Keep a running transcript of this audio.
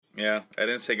Yeah, I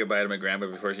didn't say goodbye to my grandma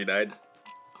before she died.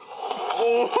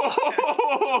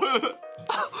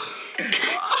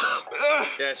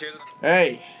 Yeah, she was.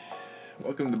 Hey,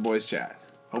 welcome to the Boys Chat.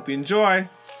 Hope you enjoy.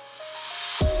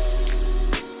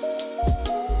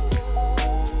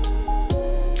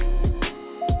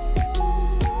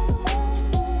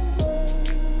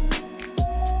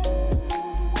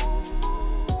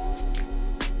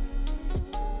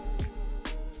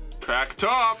 Crack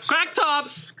tops. Crack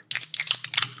tops!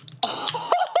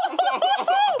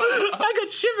 I got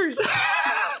shivers.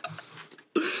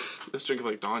 Let's drink it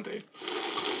like Dante.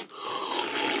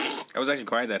 I was actually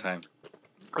quiet that time.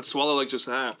 I'd swallow like just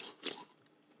that.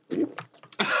 That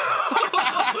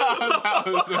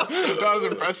was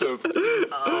impressive. For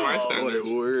my standards.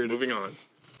 Word. Moving on.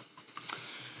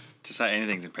 Just not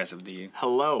anything's impressive to you.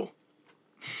 Hello.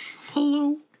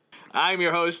 Hello. I'm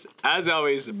your host, as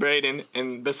always, Brayden,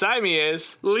 and beside me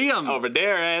is Liam. over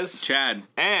there is Chad.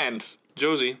 and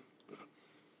Josie.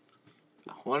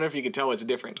 I wonder if you can tell what's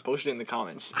different. Post it in the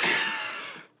comments.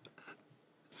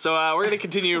 So we're gonna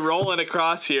continue rolling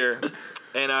across here,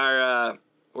 and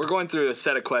we're going through a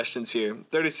set of questions here.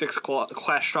 36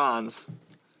 questions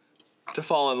to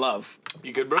fall in love.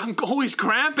 You good, bro? I'm always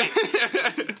cramping.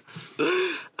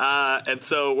 And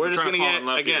so we're just trying gonna to fall in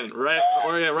love get we're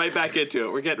gonna right back into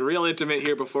it. We're getting real intimate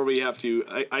here before we have to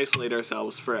isolate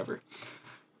ourselves forever.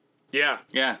 Yeah.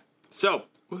 Yeah. So,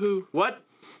 what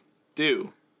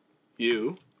do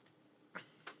you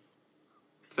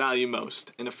value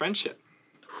most in a friendship?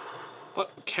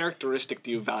 What characteristic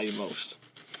do you value most?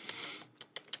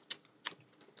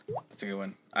 That's a good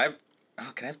one. Can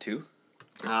I have two?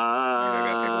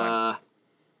 Uh,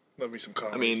 Love me some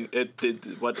coffee. I mean,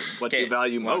 what do you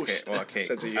value most? Okay.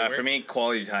 Sense of humor. For me,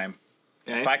 quality time.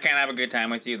 Okay. If I can't have a good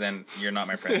time with you, then you're not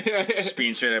my friend. Just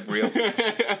being straight up real.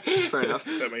 Fair enough.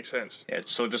 that makes sense. Yeah,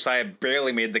 so Josiah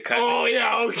barely made the cut. Oh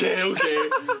yeah, okay.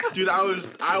 Dude, I was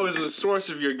the source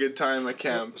of your good time at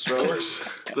camp.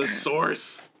 The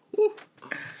source.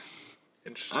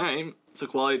 Interesting. All right. So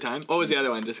quality time. What was the other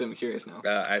one? Just I'm curious now.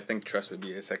 I think trust would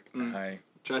be a second high.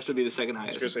 Trust would be the second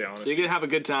highest. gonna say So honesty. you can have a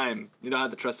good time. You don't have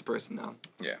to trust the person now.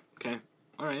 Yeah. Okay.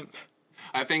 All right.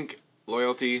 I think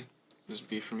loyalty would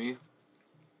be for me.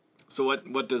 So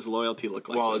what does loyalty look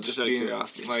like? Well, just just out of being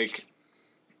curiosity.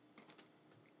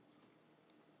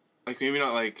 like maybe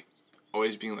not like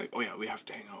always being like, oh yeah, we have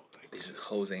to hang out. Like These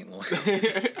hoes ain't loyal.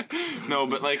 no,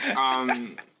 but like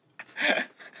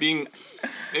being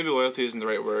maybe loyalty isn't the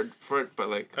right word for it, but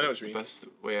like I know what that's you the mean. best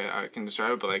way I can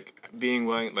describe it. But like being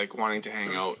willing, like wanting to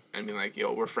hang out and being like,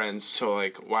 yo, we're friends, so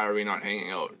like why are we not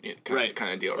hanging out? Right.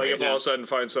 Kind of deal, Like right? if all of a sudden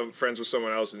find some friends with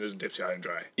someone else and just dips you high and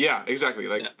dry. Yeah, exactly.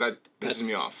 Like Yeah. that pisses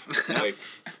me off. Like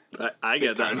I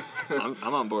get that. time.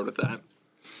 I'm on board with that.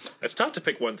 It's tough to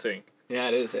pick one thing. Yeah,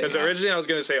 it is. Because originally I was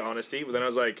gonna say honesty, but then I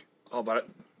was like, oh, but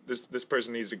this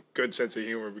person needs a good sense of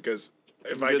humor because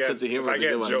if I Good get sense of humor if I is a good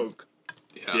get one. joke,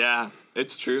 Yeah,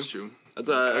 it's true. it's true. That's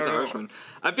a don't harsh know. one.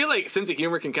 I feel like sense of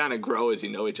humor can kind of grow as you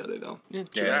know each other, though.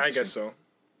 yeah, I guess so.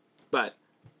 But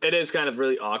it is kind of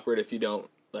really awkward if you don't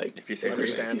like. If you say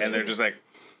Understand. and they're just like,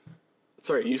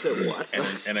 Sorry, you said what?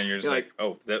 and then you're just You're like,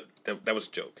 oh, that was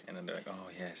a joke. And then they're like, oh,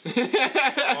 yes.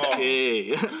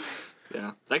 Okay.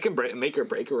 Yeah, that can make or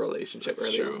break a relationship. That's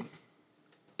early true. on.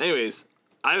 Anyways,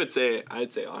 I'd say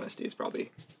honesty is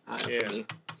probably high Yeah. for me.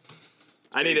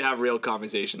 I need to have real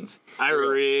conversations. I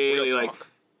really real like. talk.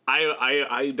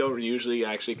 I don't usually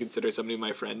actually consider somebody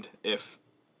my friend if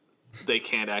they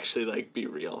can't actually like be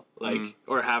real, like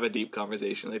or have a deep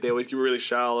conversation. Like they always get really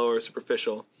shallow or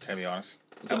superficial. Can I be honest?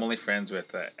 I'm only friends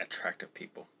with attractive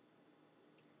people.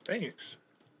 Thanks.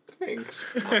 Thanks.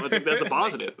 I don't think that's a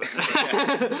positive.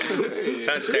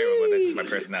 Sounds terrible, but that's just my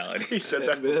personality. He said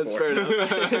that before. That's fair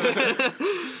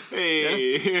enough.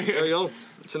 Hey. There we go.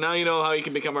 So now you know how you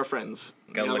can become our friends.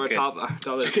 Gotta Become look our good.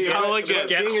 top list. You gotta look just good.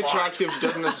 get Being hot. attractive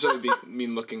doesn't necessarily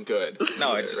mean looking good.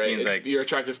 No, it just right? means It's like your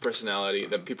attractive personality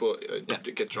that people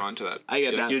get drawn to that. I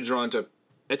get Like, that. You're drawn to.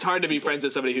 It's hard to be friends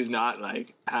with somebody who's not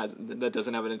like that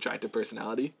doesn't have an attractive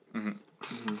personality.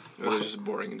 They're just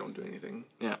boring and don't do anything.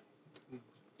 Yeah.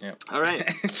 yeah. All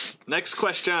right. Next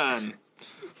question.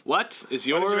 What is Why did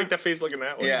you your make that face looking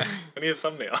that way? Yeah. I need a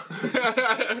thumbnail.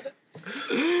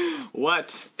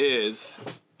 what is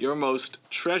your most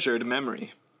treasured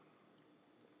memory?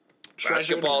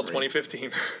 Treasured Basketball memory.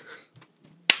 2015.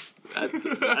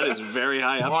 That is very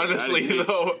high up. Honestly, That is-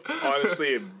 though.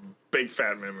 Honestly, a big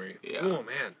fat memory. Yeah. Oh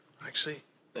man, actually,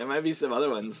 there might be some other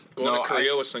ones. going No, to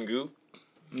Korea with Sungu.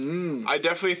 I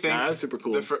definitely think. That was super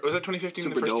cool. Was that 2015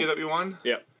 Super the first dope. year that we won?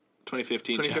 Yeah,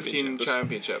 2015 2015 championship.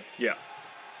 championship. yeah.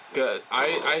 Good.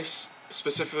 I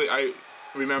specifically I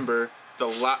remember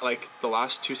the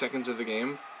last 2 seconds of the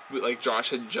game,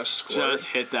 Josh had just scored. Just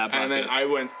hit that bucket. And then I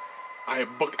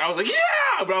was like,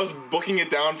 yeah! But I was booking it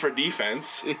down for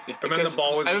defense. And then the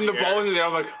ball was in the ball was in there.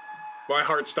 I'm like, my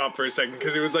heart stopped for a second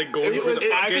because it was like going for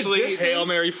the actually Hail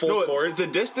Mary full court. The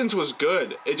distance was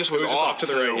good. It just was just off. off to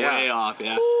the right. Way off,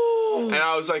 yeah. And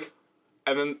I was like,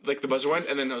 and then the buzzer went,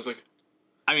 and then I was like,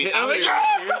 I mean, I was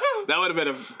like, that would have been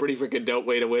a pretty freaking dope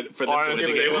way to win for them to win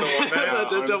Honestly, the They game. would have won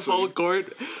that. Just a full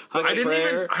court. I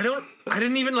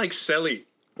didn't even like Selly.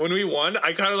 When we won,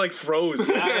 I kind of like froze.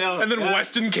 I know, And then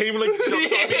Weston came and like jumped on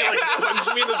me and like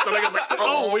punched me in the stomach. I was like,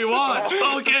 Oh, we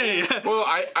won. Okay. well,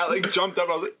 I like jumped up.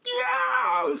 And I was like,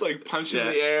 yeah! I was like punching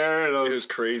the air, and I it was was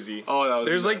crazy. oh, that was.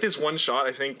 There's like nuts. this one shot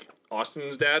I think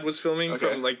Austin's dad was filming Okay.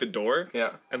 from like the door. Yeah.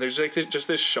 And there's like just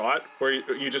this shot where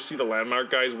you just see the landmark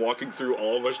guys walking through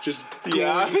all of us just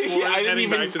Yeah, going forward, I heading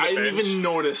back to the I didn't bench. even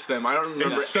notice them. I don't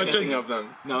remember such anything a- of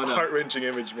them. No. Heart-wrenching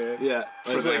image, man. Yeah.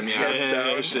 For them, yeah. Hands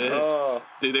down. Shit. Oh.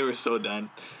 Dude, they were so done.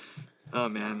 Oh,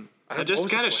 man. I'm what just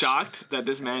was the kind of question? shocked that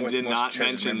this man did not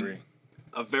mention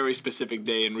a very specific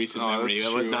day in recent memory. that's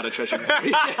That was true. not a treasure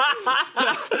memory.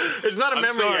 It's not a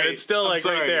memory sorry. yet. It's still I'm like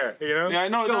right sorry. there, you know? Yeah,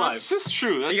 no, Still that's just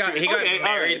true. That's true. He got Okay, all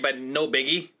married, right. but no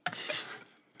biggie.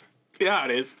 Yeah,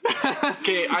 it is.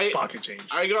 Okay, Pocket change.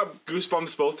 I got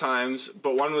goosebumps both times,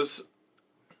 but one was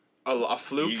a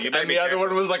fluke, You better and be the other careful.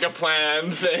 one was like a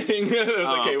planned thing. It was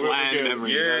okay, we're planned good.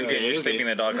 memory. You're Okay, good. You're okay. sleeping in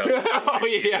the doghouse. Oh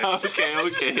yeah.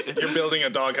 Okay. You're building a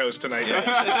doghouse tonight.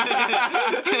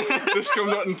 This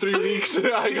comes out in 3 weeks.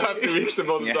 I got 3 weeks to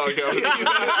build the doghouse.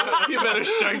 You better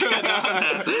start getting on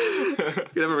that.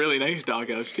 You have a really nice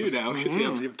doghouse too now because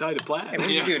you've tied a plan. What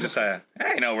do you do? Just hey,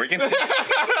 no, working.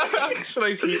 Just a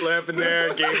nice heat lamp in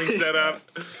there, gaming setup,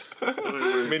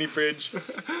 mini fridge.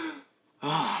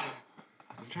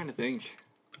 I'm trying to think.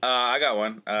 I got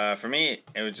one. For me,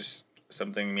 it was just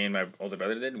something me and my older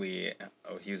brother did.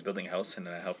 He was building a house, and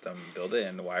I helped him build it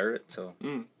and wire it. So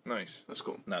Nice. That's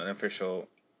cool. not an official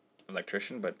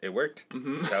electrician, but it worked.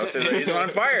 His house is on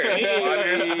fire.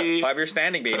 He's 5 years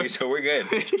standing, baby. So we're good.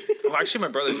 Well, actually, my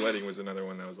brother's wedding was another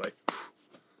one that was like,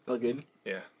 Feel good?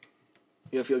 yeah.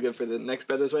 You'll feel good for the next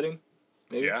brother's wedding?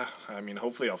 Maybe? Yeah, I mean,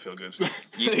 hopefully I'll feel good.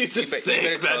 He's just you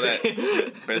sick.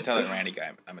 better tell that Randy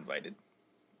guy I'm invited.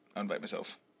 I'll invite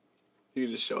myself. You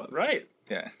just show up. Right.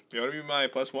 Yeah. You want to be my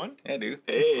 +1? Yeah, dude.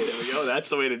 Hey, there we go. That's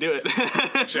the way to do it.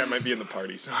 Actually, I might be in the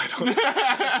party, so I don't.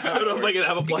 I don't know if I can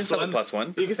have a You can plus still have one.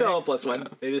 a +1. You can still have a plus one.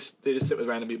 They just sit with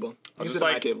random people. You can just sit at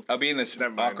my like- table. I'll be in this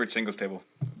Never mind. awkward singles table.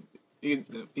 You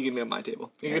can be at my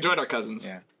table. You can join our cousins.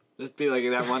 Yeah. Just be like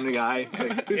that one guy. It's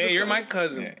like, who's Hey, this you're guy? my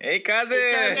cousin. Yeah. Hey, cousin!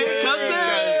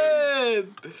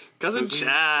 Cousin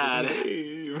Chad.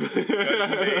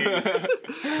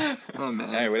 Oh man.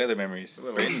 All right, what other memories?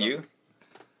 Brayden, you?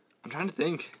 I'm trying to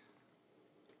think.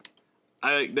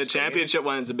 The championship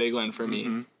one is a big one for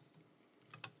me.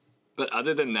 But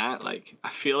other than that, like I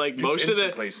feel like most been of the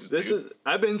some places, this dude. is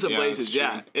I've been some Yeah, places. it's true.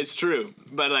 Yeah, it's true.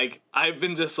 But like I've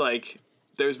been just like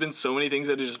there's been so many things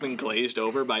that have just been glazed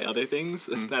over by other things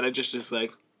that I just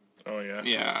like Oh, yeah.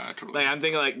 Yeah, totally. I'm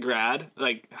thinking like grad,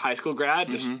 like high school grad,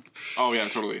 just Oh yeah,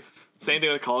 totally. same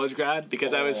thing with college grad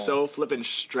because I was so flippin'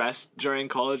 stressed during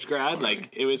college grad. Like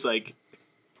it was like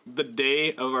the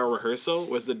day of our rehearsal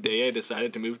was the day I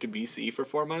decided to move to BC for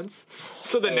 4 months.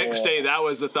 So the next day, that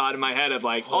was the thought in my head of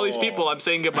like all these people I'm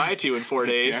saying goodbye to in 4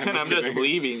 days, Yeah, and I'm no just kidding.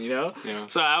 leaving, you know. Yeah.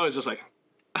 So I was just like,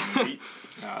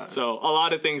 Yeah. so a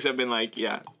lot of things have been like,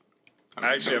 yeah,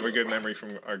 I actually have a good memory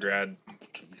from our grad,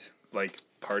 like,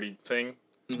 party thing.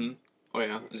 Oh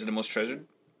yeah. Is it the most treasured?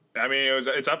 I mean,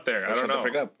 it's up there. I shut don't the know.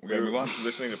 frick up. We gotta move on.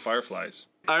 Listening to Fireflies.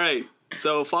 all right.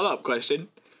 So follow up question: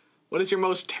 what is your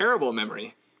most terrible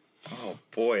memory? Oh,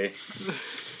 boy.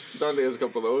 Don't there's a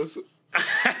couple of those.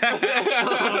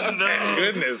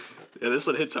 Goodness. Yeah, this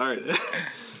one hits hard.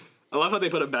 I love how they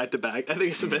put them back to back. I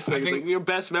think it's the best thing. It's like your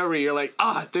best memory. You're like,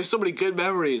 there's so many good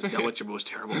memories. Now, what's your most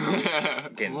terrible memory?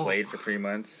 Getting played for 3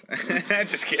 months.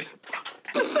 Just kidding.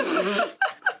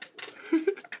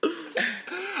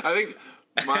 I think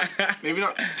maybe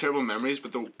not terrible memories,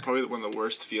 but probably one of the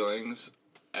worst feelings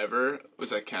ever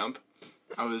was at camp.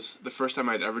 I was the first time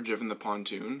I'd ever driven the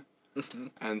pontoon,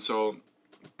 and so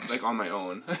like on my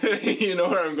own. You know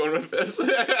where I'm going with this.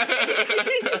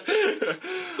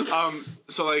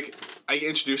 So like I get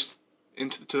introduced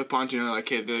to the pontoon, and like,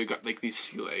 okay, they got like these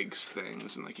sea legs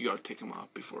things, and like you gotta take them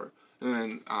off before. And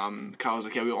then Kyle was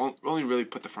like, yeah, we only really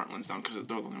put the front ones down because they're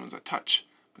the only ones that touch.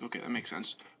 Like, okay, that makes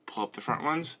sense. Pull up the front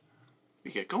ones, we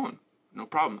get going, no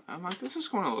problem. I'm like, this is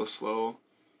going a little slow.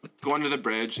 Go under the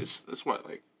bridge. It's what,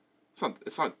 like,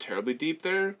 it's not terribly deep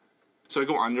there. So I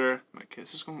go under. I'm like, okay,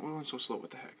 we're going so slow. What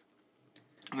the heck?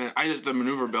 And then the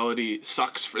maneuverability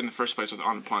sucks in the first place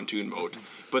on a pontoon boat.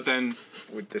 But then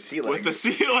With the sea leg.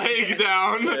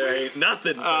 down, There ain't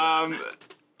nothing. I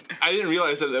didn't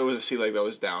realize that there was a sea leg that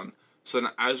was down. So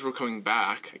then as we're coming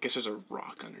back, I guess there's a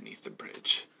rock underneath the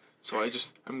bridge. So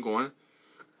I'm going.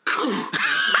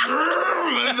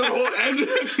 And the whole engine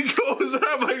goes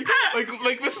up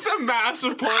like this is a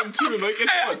massive pontoon, like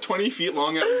it's what, 20 feet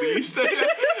long at least,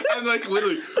 and like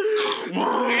literally, I'm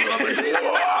like,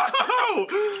 whoa!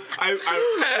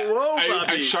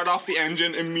 I shut off the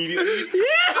engine immediately.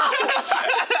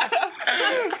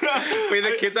 Wait,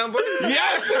 the kids on board?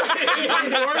 Yes, there were kids on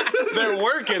board. There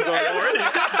were kids on board.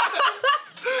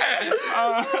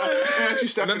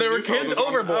 And then there were kids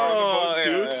overboard. on the boat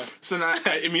too. Yeah. So then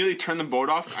I immediately turned the boat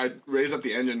off. I raised up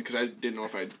the engine because I didn't know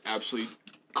if I'd absolutely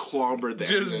clobbered the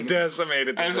Just engine.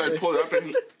 decimated. And so I pulled it up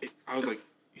and I was like,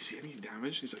 "You see any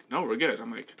damage?" He's like, "No, we're good."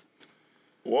 I'm like,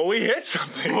 Well, we hit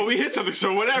something. "Well, we hit something,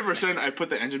 so whatever." So then I put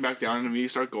the engine back down and we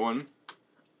start going.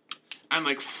 I'm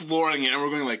like flooring it, and we're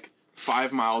going like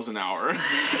 5 miles an hour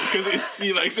because these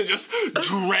sea legs are just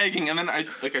dragging. And then I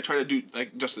try to do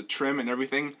like just the trim and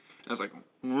everything. And it's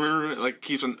like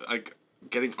keeps on like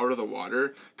getting out of the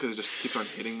water because it just keeps on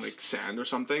hitting like sand or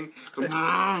something. And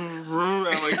I'm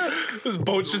like, This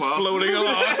boat's just Well. floating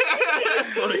along.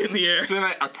 Floating in the air. so then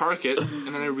I park it, and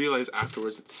then I realize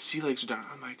afterwards that the sea legs are down.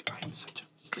 I'm like, I'm such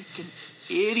a freaking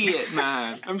idiot,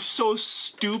 man. I'm so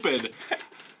stupid.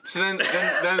 So then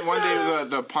one day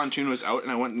the pontoon was out,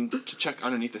 and I went to check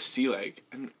underneath the sea leg,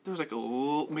 and there was like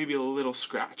maybe a little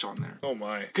scratch on there. Oh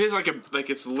my. Cause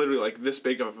it's literally like this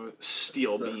big of a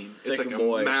steel beam. It's thick like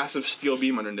boy. a massive steel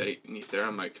beam underneath there.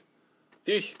 I'm like,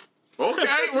 Eesh. okay,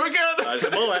 we're good. Dodged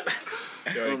the bullet. Oh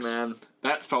Yikes. man.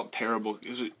 That felt terrible. It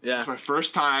was Yeah. my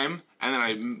first time, and then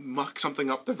I mucked something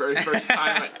up the very first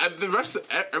time. The rest of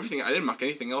everything, I didn't muck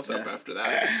anything else up Yeah. after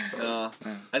that. So it was-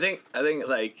 I think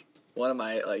like one of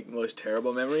my like most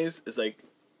terrible memories is like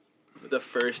the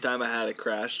first time I had a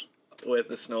crash with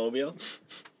a snowmobile.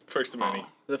 First of many.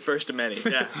 The first of many.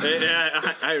 Yeah.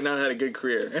 I have not had a good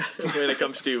career when it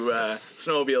comes to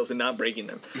snowmobiles and not breaking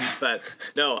them. But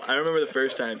no, I remember the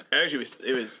first time. Actually,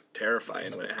 it was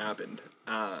terrifying when it happened.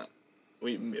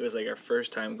 It was like our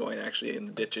first time going actually in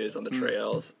the ditches on the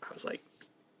trails. I was like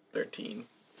 13,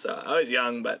 so I was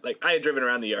young, but like I had driven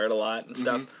around the yard a lot and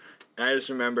stuff. And I just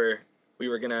remember we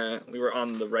were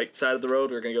on the right side of the road.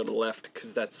 We were gonna go to the left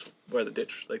because that's where the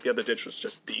ditch, like the other ditch was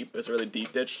just deep. It was a really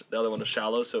deep ditch. The other one was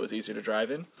shallow, so it was easier to drive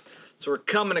in. So we're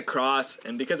coming across,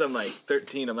 and because I'm like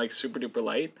 13, I'm like super duper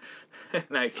light,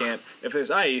 and I can't. If there's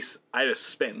ice, I just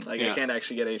spin. Like I Yeah. can't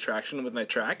actually get any traction with my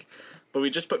track. But we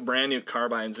just put brand new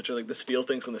carbines, which are like the steel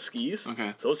things on the skis.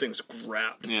 Okay. So those things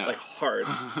grabbed Yeah. like hard.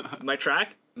 My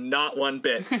track, not one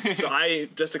bit. So I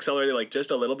just accelerated like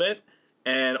just a little bit.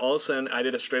 And all of a sudden, I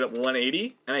did a straight up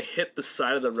 180, and I hit the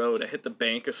side of the road. I hit the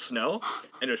bank of snow,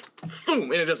 and it just boom,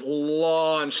 and it just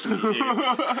launched me, dude.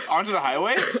 Onto the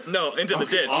highway? No, into the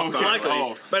ditch, okay, luckily.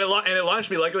 oh. But it launched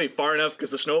me luckily far enough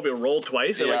because the snowmobile rolled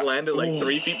twice. It like Yeah. landed like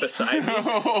 3 feet beside me.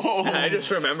 And I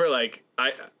just remember like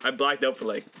I blacked out for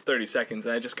like 30 seconds,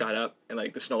 and I just got up, and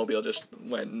like the snowmobile just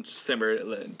went and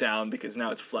simmered down because now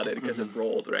it's flooded because it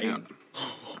rolled, right? Yeah.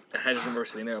 And I just remember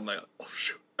sitting there, I'm like, oh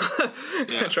shoot.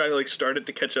 And trying to like start it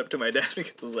to catch up to my dad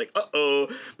because I was like, uh-oh.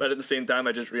 But at the same time,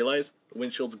 I just realized the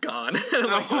windshield's gone. And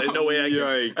I'm like, there's no way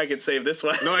Yikes. I can save this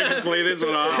one. No, I can play this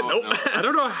one off. Nope. I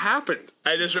don't know what happened.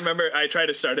 I just remember I tried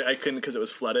to start it. I couldn't because it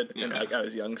was flooded. And I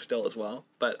was young still as well.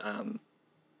 But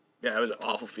yeah, it was an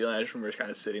awful feeling. I just remember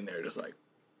kind of sitting there just like,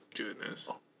 Goodness.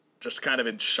 just kind of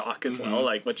in shock as well,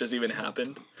 like what just even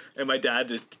happened. And my dad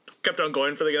just kept on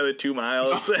going for the other 2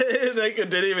 miles. And like, I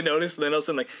didn't even notice. And then all of a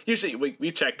sudden, like, usually we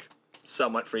check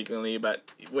somewhat frequently, but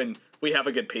when we have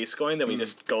a good pace going, then we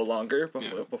just go longer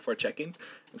before checking.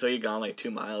 And so he'd gone like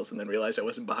 2 miles and then realized I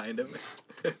wasn't behind him.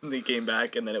 And he came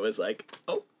back, and then it was like,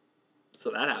 oh, so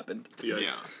that happened. Yikes.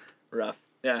 Yeah. Rough.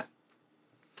 Yeah.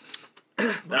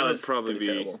 That would probably pretty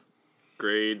be terrible.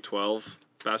 grade 12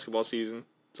 basketball season.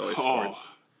 It's always Oh. sports.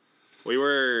 We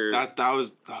were That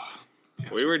was.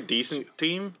 we were a decent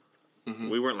team.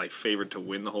 We weren't like favored to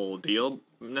win the whole deal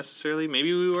necessarily.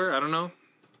 Maybe we were. I don't know.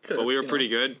 But we were pretty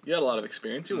good. You had a lot of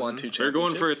experience. You won 2 championships. We were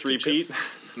going for a 3-peat.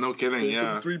 No kidding,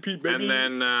 yeah. 3-peat, baby. And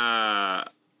then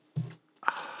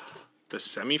the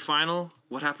semifinal.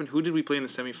 What happened? Who did we play in the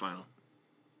semifinal?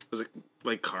 Was it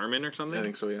like Carmen or something? I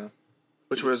think so, yeah.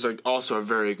 Which was also a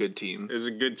very good team. It was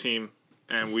a good team,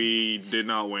 and we did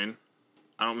not win.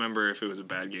 I don't remember if it was a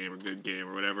bad game or good game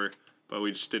or whatever, but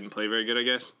we just didn't play very good, I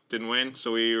guess. Didn't win,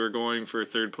 so we were going for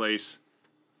third place.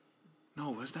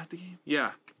 No, was that the game?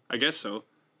 Yeah, I guess so.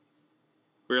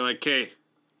 We were like, okay,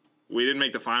 we didn't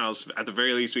make the finals. At the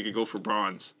very least, we could go for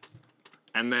bronze.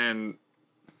 And then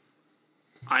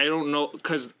I don't know,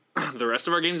 because the rest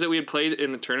of our games that we had played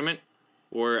in the tournament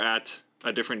were at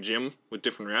a different gym with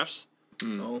different refs.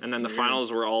 And then the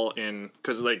finals were all in,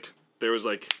 because like there was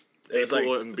like A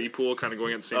pool and B pool kind of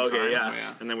going at the same time.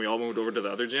 Yeah. And then we all moved over to the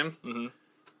other gym.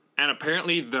 And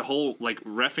apparently the whole like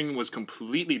reffing was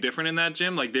completely different in that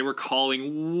gym. Like they were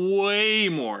calling way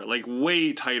more, like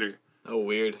way tighter. Oh,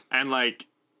 weird. And like,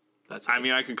 That's I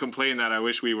mean, I could complain that I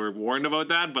wish we were warned about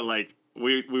that, but like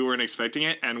we weren't expecting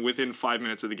it. And within 5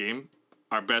 minutes of the game,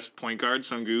 our best point guard,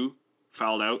 Sungu,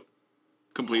 fouled out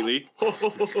completely.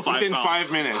 Within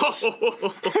 5 minutes.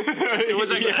 It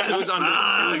was like, it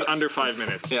was under 5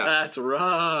 minutes. Yeah. That's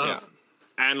rough.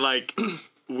 Yeah. And like,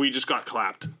 we just got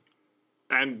clapped.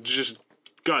 And just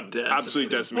got absolutely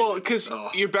decimated. Well, because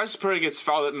your best player gets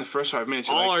fouled out in the first 5 minutes.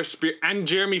 All our and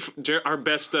Jeremy, our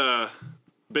best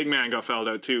big man got fouled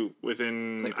out too.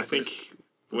 Within Like the I think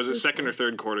was it second or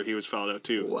third quarter he was fouled out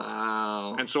too.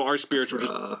 Wow. And so our spirits were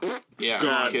just yeah,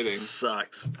 God. no kidding.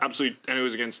 Sucks. absolutely. And it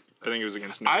was against. I think it was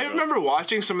against. I Newcastle. remember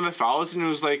watching some of the fouls, and it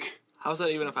was like, How's that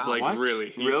even a foul? Like What? really,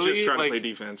 he's Really? just trying Like- to play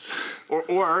defense.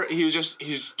 or he's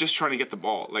just trying to get the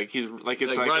ball. Like he's like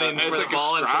it's like, running it's for like the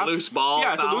ball, a and it's scrap. a loose ball.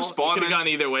 Yeah, it's a foul. loose ball, It could and have then- gone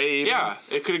either way. Even. Yeah,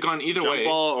 it could have gone either Jump way.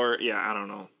 ball or I don't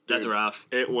know. That's Dude, rough.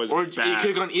 It was Or it could bad.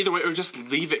 have gone either way, or just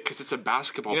leave it because it's a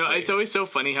basketball. You know, play. it's always so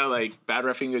funny how like bad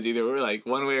reffing goes either way, like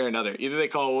one way or another. Either they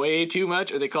call way too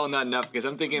much or they call not enough. Because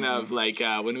I'm thinking of like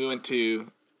when we went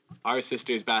to our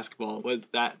sister's basketball. Was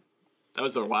that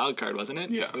was their wild card, wasn't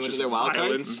it? Yeah, we went to just their wild card.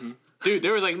 violence. Dude,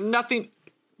 there was like nothing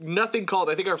called.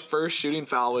 I think our first shooting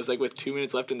foul was like with 2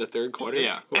 minutes left in the third quarter.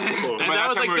 yeah. And By that that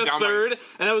was time like we were the down by- third,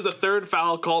 and that was the third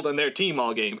foul called on their team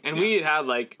all game. And we had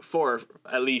like 4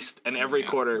 at least in every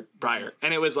quarter prior.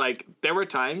 And it was like there were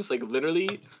times like literally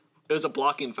it was a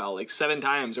blocking foul like 7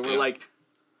 times, and we're like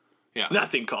Yeah.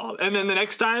 nothing called. And then the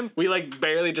next time we like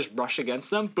barely just rush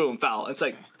against them, boom, foul. It's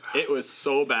like it was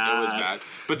so bad. It was bad.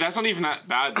 But that's not even that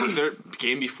bad. Their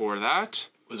game before that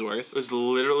Was worse. was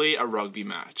literally a rugby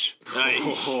match. Like,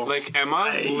 Like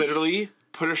Emma literally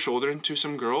put her shoulder into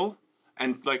some girl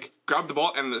and like grabbed the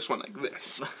ball and just went like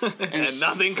this. and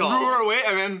nothing Threw called. her away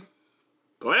and then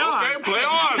Play on. okay, play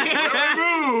on.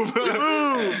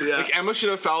 Yeah. Like Emma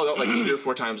should have fouled out like 3 or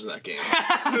 4 times in that game.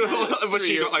 But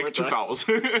she 3 or got like 4 2 fouls.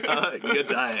 Good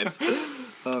times.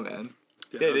 Oh man.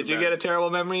 Hey, did you get a terrible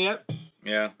memory yet?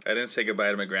 Yeah, I didn't say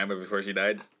goodbye to my grandma before she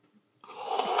died.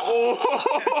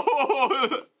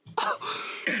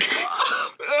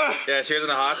 Yeah, she was in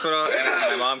the hospital,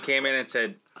 and my mom came in and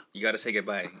said, "You got to say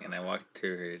goodbye." And I walked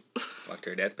to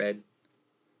her deathbed.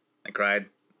 I cried,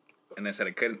 and I said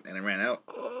I couldn't, and I ran out.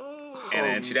 And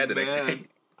then she died the next day.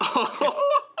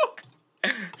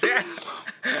 So yeah,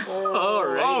 All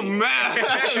right. Oh man!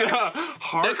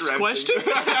 Next question.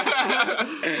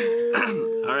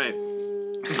 All right.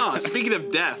 Oh, speaking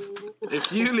of death,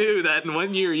 if you knew that in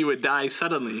 1 year you would die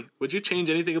suddenly, would you change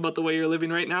anything about the way you're living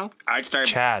right now? I'd start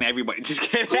Chad. everybody. Just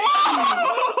kidding.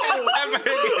 I'm gonna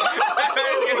get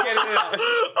it out.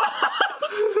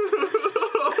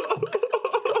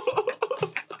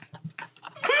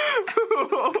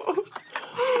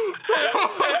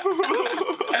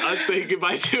 I'd say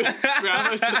goodbye to grandma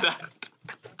to that.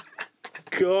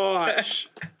 Gosh.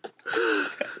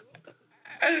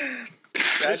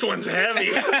 This one's heavy.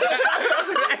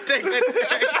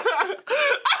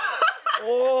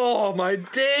 Oh, my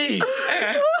days.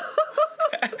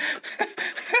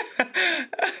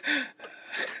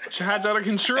 Chad's out of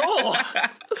control.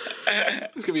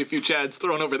 There's gonna be a few Chads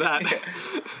thrown over that.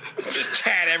 Just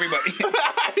chat everybody.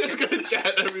 Just gonna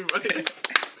chat everybody.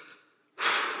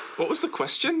 What was the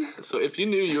question? So if you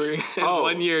knew you were in Oh.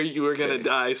 1 year you were gonna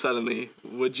die suddenly,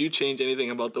 would you change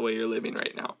anything about the way you're living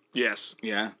right now? Yes.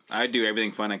 Yeah, I do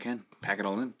everything fun I can. Pack it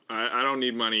all in. I don't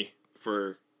need money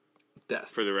for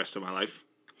Death. the rest of my life,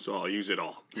 so I'll use it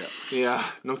all. Yeah. Yeah,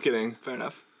 no kidding. Fair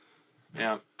enough.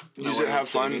 Yeah. Use worry it, have about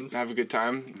fun, savings. have a good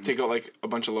time. Take out like a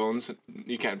bunch of loans.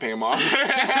 You can't pay them off.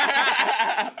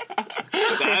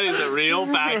 That is a real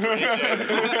fact right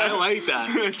there. I like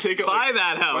that. Take out Buy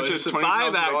that a bunch house. of Buy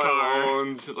that $20,000 car.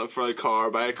 loans for the car.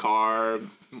 Buy a car.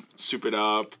 Soup it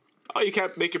up. Oh, you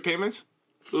can't make your payments?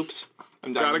 Oops.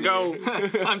 I'm Gotta dying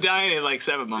go. I'm dying in like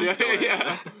 7 months. Yeah,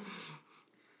 yeah.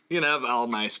 You can have all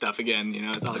my stuff again. You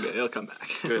know, it's all good. It'll come back.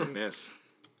 Goodness.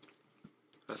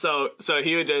 So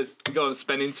he would just go on a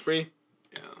spending spree.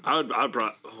 I would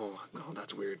probably. Oh no,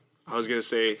 that's weird. I was gonna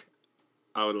say,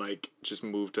 I would like just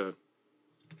move to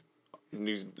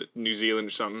New Zealand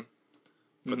or something,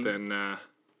 but then now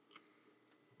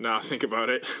I think about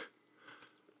it.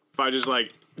 If I just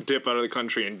like dip out of the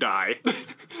country and die,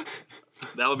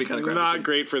 That would be kind of crappy. Not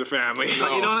great for the family.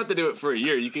 But you don't have to do it for a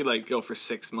year. You could like go for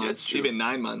 6 months, That's true. even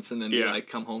 9 months, and then be Yeah. like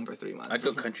come home for 3 months. I'd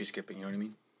go country skipping. You know what I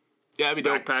mean? Yeah, it'd be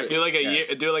dope. Backpack. Do like a Yes.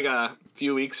 year. Do like a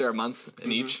few weeks or a month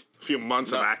in each. A few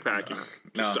months of backpacking,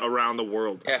 just No. around the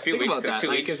world. Yeah, a few Think weeks. about that, 2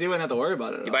 because weeks. you wouldn't have to worry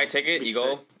about it. At You buy a all. ticket, Be you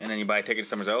go, sick. and then you buy a ticket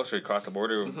somewhere else, or you cross the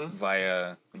border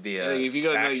via Like, if you go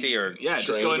to, taxi or yeah, just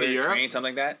train, go into Europe. train,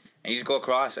 something like that, and you just go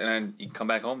across, and then you come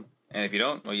back home. And if you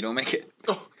don't, well, you don't make it.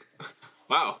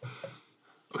 Wow.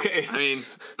 Okay. I mean,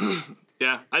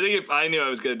 yeah. I think if I knew I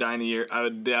was gonna die in a year, I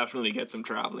would definitely get some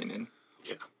traveling in.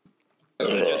 Yeah.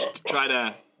 Just try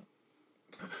to.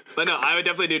 But no, I would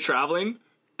definitely do traveling.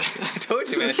 I told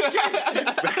you, man.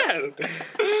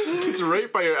 It's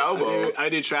right by your elbow. I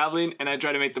do traveling, and I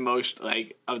try to make the most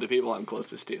like of the people I'm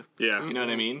closest to. Yeah. You know what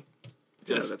I mean?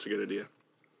 Yeah, Just that's a good idea.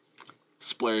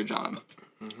 splurge on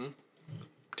them.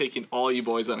 Taking all you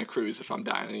boys on a cruise if I'm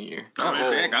dying in a year. Oh,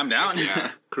 sick. I'm down.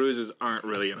 Cruises aren't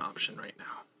really an option right now.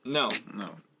 No, No.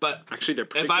 but Actually, they're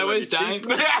if I particularly was dying, cheap.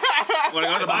 Want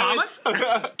to go to the Bahamas?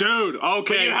 Dude,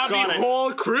 okay, you have got the it.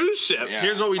 whole cruise ship. Yeah,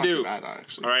 Here's what it's we not do. too bad,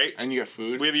 actually. All right? And you get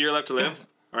food. We have a year left to live.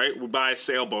 All right, we'll buy a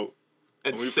sailboat.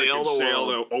 And We sail freaking the sail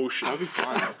world. the ocean. That'd be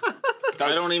fun.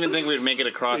 I don't even think we'd make it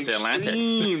across the Atlantic.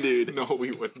 Extreme, dude. No,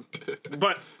 we wouldn't.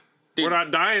 But we're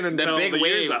not dying until big the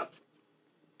year's wave. up.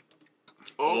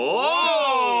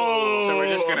 Oh! So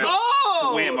we're just gonna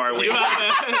swim our way.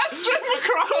 Swim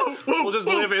across. We'll just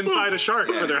live inside a shark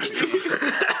for the rest of the year.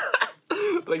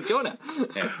 Like Jonah.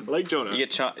 Yeah. Like Jonah. You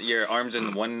get your arms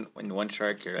in one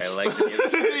shark, your legs in the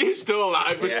other. You're still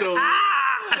alive. We're still.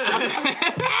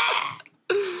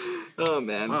 Oh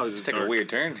man. Wow, this is Take a dark. weird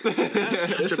turn.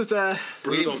 This is a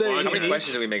brutal podcast. How many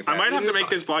questions did we make? I might have to past make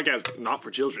this podcast not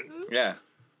for children. this? Yeah.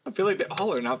 I feel like they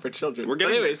all are not for children. We're But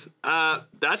getting anyways,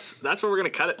 that's where we're gonna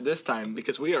cut it this time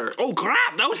because we are. Oh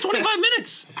crap! That was 25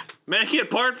 minutes. Make it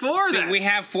part 4 then. We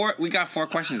have 4. We got 4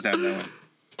 questions down there.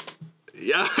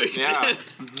 Yeah. We Yeah. did.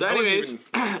 So anyways,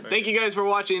 thank you guys for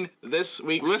watching this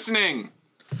week's. Listening.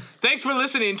 Thanks for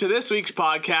listening to this week's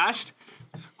podcast.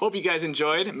 Hope you guys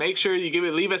enjoyed. Make sure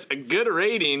you leave us a good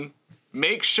rating.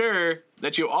 Make sure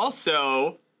that you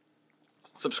also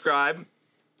subscribe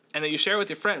and that you share with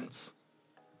your friends.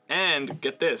 And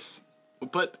get this, we'll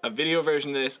put a video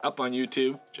version of this up on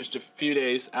YouTube just a few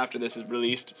days after this is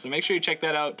released. So make sure you check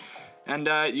that out. And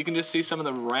you can just see some of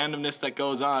the randomness that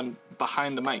goes on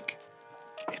behind the mic.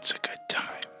 It's a good time.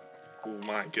 Oh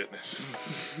my goodness.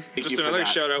 Thank Just you for another that.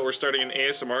 shout out. We're starting an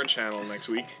ASMR channel next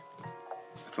week.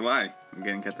 That's a lie. I'm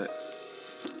getting cut that.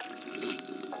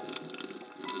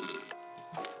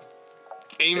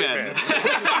 Amen.